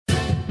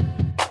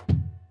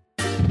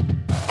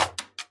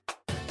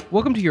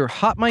Welcome to your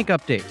Hot Mic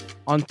Update.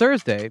 On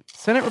Thursday,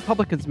 Senate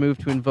Republicans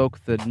moved to invoke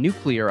the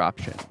nuclear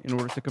option in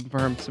order to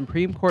confirm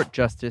Supreme Court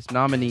Justice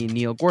nominee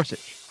Neil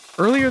Gorsuch.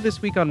 Earlier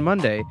this week on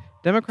Monday,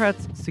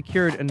 Democrats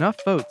secured enough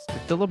votes to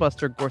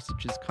filibuster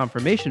Gorsuch's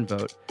confirmation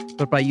vote,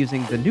 but by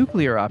using the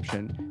nuclear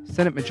option,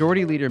 Senate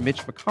Majority Leader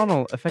Mitch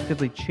McConnell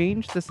effectively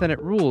changed the Senate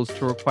rules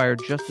to require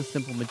just a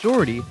simple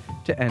majority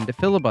to end a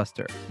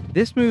filibuster.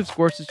 This moves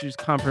Gorsuch's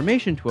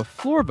confirmation to a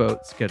floor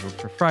vote scheduled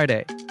for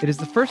Friday. It is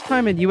the first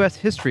time in U.S.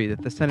 history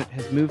that the Senate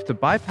has moved to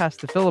bypass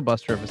the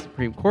filibuster of a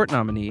Supreme Court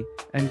nominee,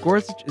 and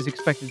Gorsuch is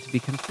expected to be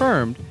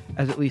confirmed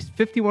as at least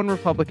 51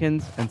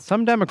 Republicans and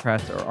some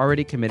Democrats are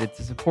already committed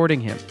to supporting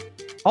him.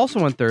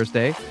 Also on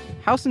Thursday,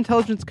 House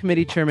Intelligence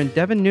Committee Chairman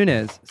Devin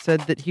Nunes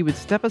said that he would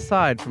step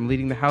aside from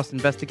leading the House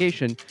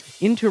investigation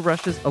into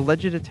Russia's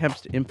alleged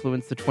attempts to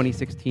influence the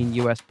 2016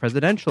 U.S.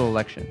 presidential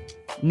election.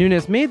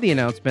 Nunes made the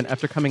announcement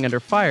after coming under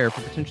fire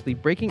for potentially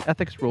breaking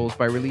ethics rules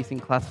by releasing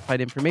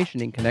classified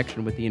information in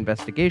connection with the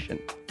investigation.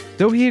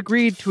 Though he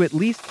agreed to at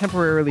least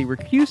temporarily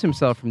recuse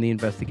himself from the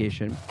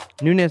investigation,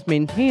 Nunes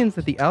maintains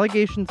that the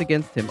allegations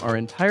against him are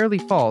entirely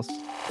false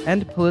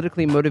and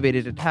politically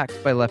motivated attacks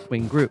by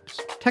left-wing groups.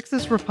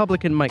 Texas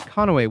Republican Mike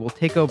Conaway will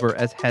take over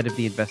as head of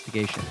the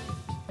investigation.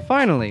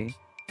 Finally,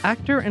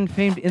 actor and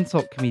famed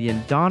insult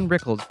comedian Don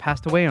Rickles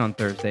passed away on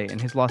Thursday in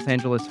his Los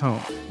Angeles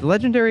home. The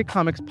legendary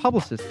comics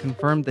publicist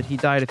confirmed that he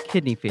died of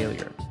kidney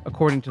failure,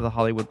 according to The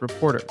Hollywood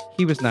Reporter.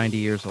 He was 90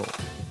 years old.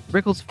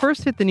 Rickles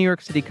first hit the New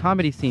York City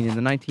comedy scene in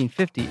the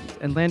 1950s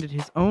and landed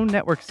his own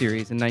network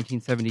series in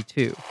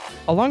 1972.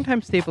 A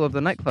longtime staple of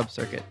the nightclub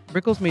circuit,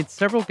 Rickles made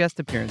several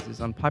guest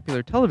appearances on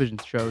popular television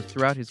shows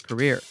throughout his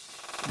career,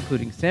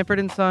 including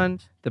Sanford & Son,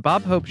 The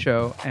Bob Hope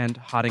Show, and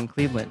Hot in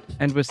Cleveland,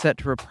 and was set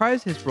to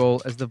reprise his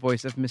role as the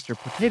voice of Mr.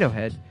 Potato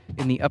Head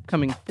in the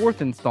upcoming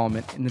fourth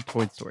installment in the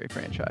Toy Story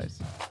franchise.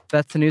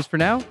 That's the news for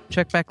now.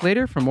 Check back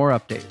later for more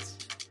updates.